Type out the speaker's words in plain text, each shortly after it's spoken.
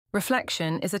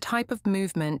Reflection is a type of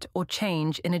movement or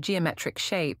change in a geometric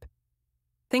shape.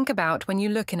 Think about when you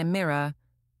look in a mirror.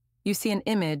 You see an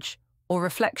image or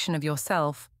reflection of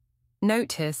yourself.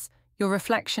 Notice your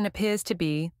reflection appears to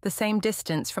be the same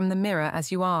distance from the mirror as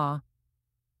you are.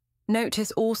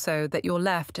 Notice also that your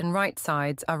left and right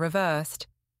sides are reversed.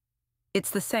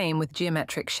 It's the same with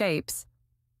geometric shapes.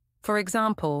 For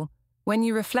example, when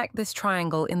you reflect this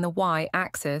triangle in the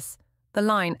y-axis, the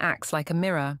line acts like a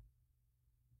mirror.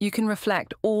 You can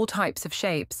reflect all types of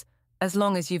shapes as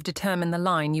long as you've determined the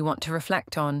line you want to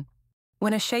reflect on.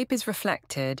 When a shape is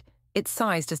reflected, its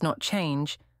size does not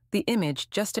change, the image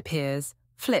just appears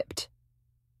flipped.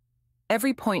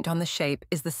 Every point on the shape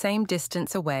is the same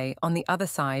distance away on the other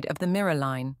side of the mirror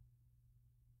line.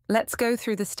 Let's go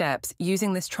through the steps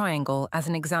using this triangle as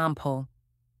an example.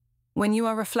 When you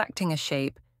are reflecting a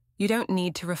shape, you don't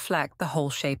need to reflect the whole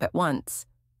shape at once.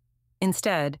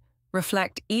 Instead,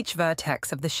 reflect each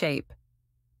vertex of the shape.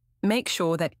 Make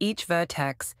sure that each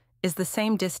vertex is the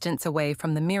same distance away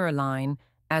from the mirror line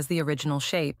as the original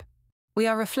shape. We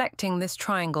are reflecting this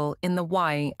triangle in the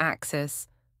y-axis,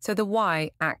 so the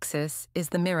y-axis is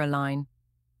the mirror line.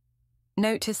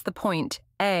 Notice the point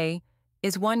A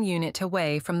is 1 unit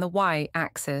away from the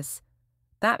y-axis.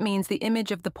 That means the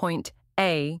image of the point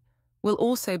A will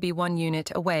also be 1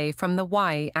 unit away from the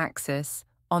y-axis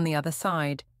on the other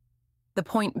side. The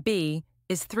point B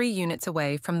is 3 units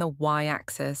away from the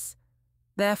y-axis.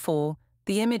 Therefore,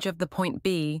 the image of the point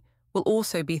B will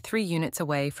also be 3 units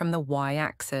away from the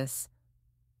y-axis.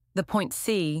 The point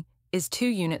C is 2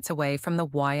 units away from the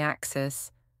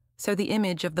y-axis, so the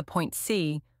image of the point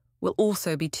C will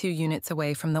also be 2 units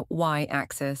away from the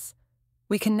y-axis.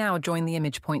 We can now join the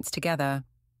image points together.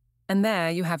 And there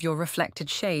you have your reflected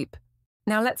shape.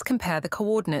 Now let's compare the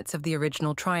coordinates of the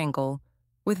original triangle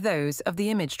with those of the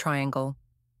image triangle.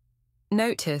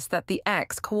 Notice that the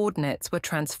x coordinates were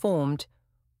transformed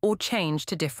or changed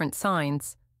to different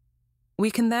signs. We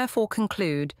can therefore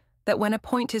conclude that when a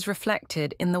point is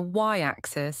reflected in the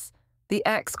y-axis, the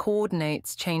x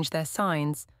coordinates change their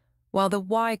signs, while the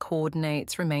y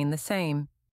coordinates remain the same.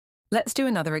 Let's do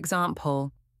another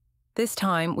example. This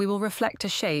time we will reflect a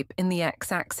shape in the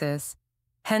x-axis.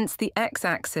 Hence the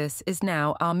x-axis is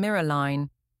now our mirror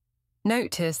line.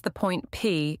 Notice the point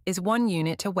P is 1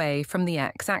 unit away from the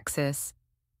x-axis.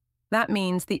 That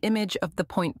means the image of the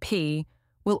point P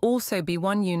will also be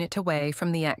 1 unit away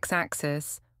from the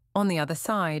x-axis on the other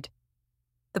side.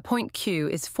 The point Q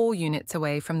is 4 units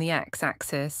away from the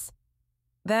x-axis.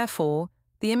 Therefore,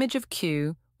 the image of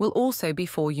Q will also be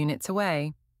 4 units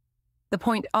away. The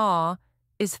point R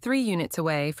is 3 units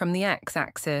away from the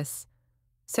x-axis,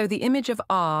 so the image of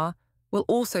R will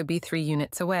also be 3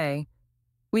 units away.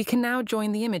 We can now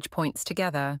join the image points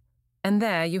together, and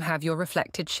there you have your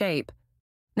reflected shape.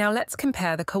 Now let's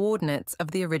compare the coordinates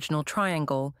of the original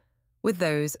triangle with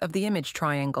those of the image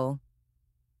triangle.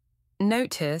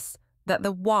 Notice that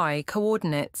the y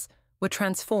coordinates were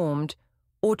transformed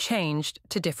or changed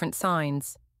to different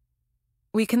signs.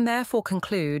 We can therefore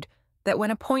conclude that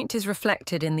when a point is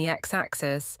reflected in the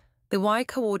x-axis, the y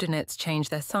coordinates change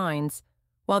their signs,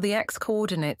 while the x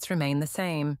coordinates remain the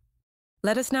same.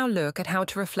 Let us now look at how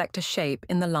to reflect a shape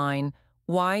in the line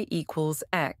y equals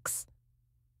x.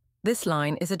 This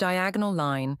line is a diagonal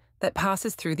line that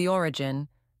passes through the origin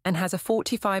and has a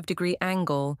 45-degree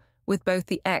angle with both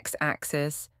the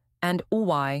x-axis and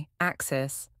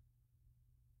y-axis.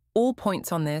 All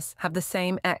points on this have the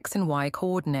same x and y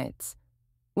coordinates.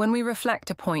 When we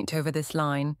reflect a point over this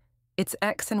line, its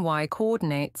x and y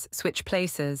coordinates switch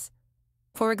places.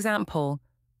 For example,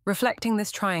 reflecting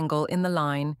this triangle in the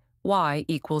line y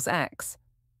equals x.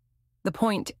 The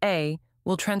point A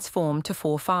will transform to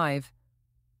 4, 5.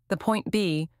 The point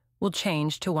B will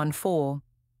change to 1, 4,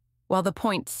 while the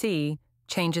point C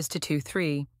changes to 2,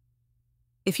 3.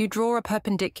 If you draw a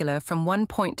perpendicular from one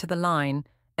point to the line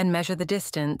and measure the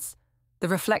distance, the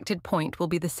reflected point will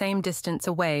be the same distance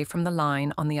away from the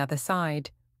line on the other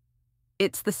side.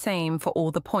 It's the same for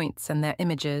all the points and their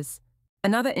images.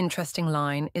 Another interesting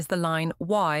line is the line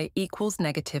y equals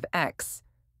negative x.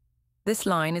 This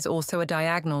line is also a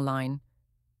diagonal line.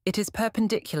 It is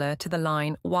perpendicular to the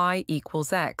line y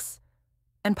equals x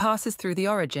and passes through the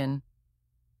origin.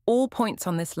 All points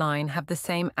on this line have the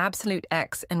same absolute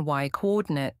x and y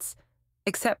coordinates,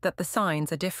 except that the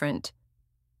signs are different.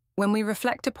 When we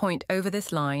reflect a point over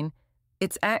this line,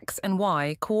 its x and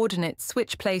y coordinates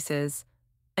switch places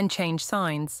and change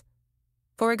signs.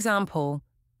 For example,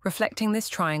 reflecting this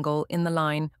triangle in the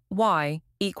line y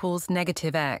equals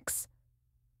negative x.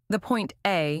 The point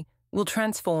A will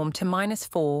transform to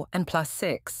 -4 and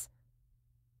 +6.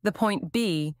 The point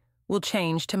B will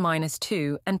change to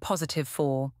 -2 and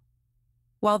 +4,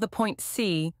 while the point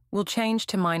C will change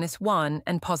to -1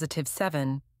 and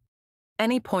 +7.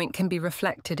 Any point can be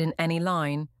reflected in any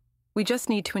line. We just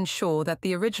need to ensure that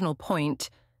the original point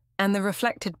and the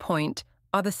reflected point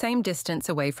are the same distance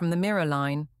away from the mirror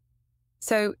line.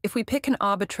 So if we pick an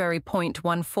arbitrary point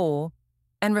 1, 4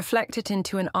 and reflect it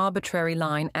into an arbitrary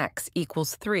line x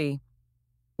equals 3,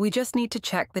 we just need to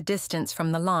check the distance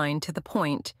from the line to the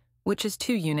point, which is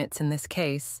 2 units in this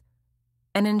case,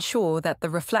 and ensure that the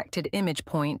reflected image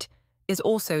point is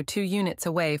also 2 units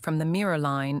away from the mirror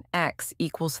line x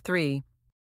equals 3.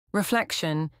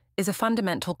 Reflection is a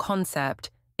fundamental concept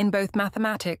in both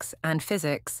mathematics and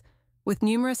physics, with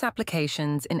numerous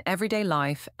applications in everyday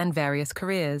life and various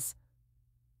careers.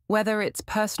 Whether it's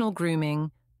personal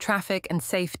grooming, traffic and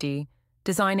safety,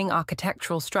 designing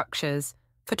architectural structures,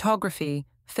 photography,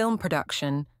 film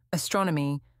production,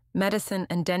 astronomy, medicine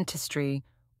and dentistry,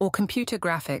 or computer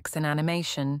graphics and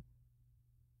animation.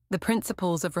 The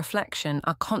principles of reflection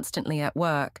are constantly at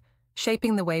work,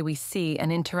 shaping the way we see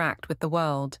and interact with the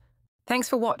world. Thanks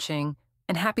for watching,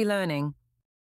 and happy learning!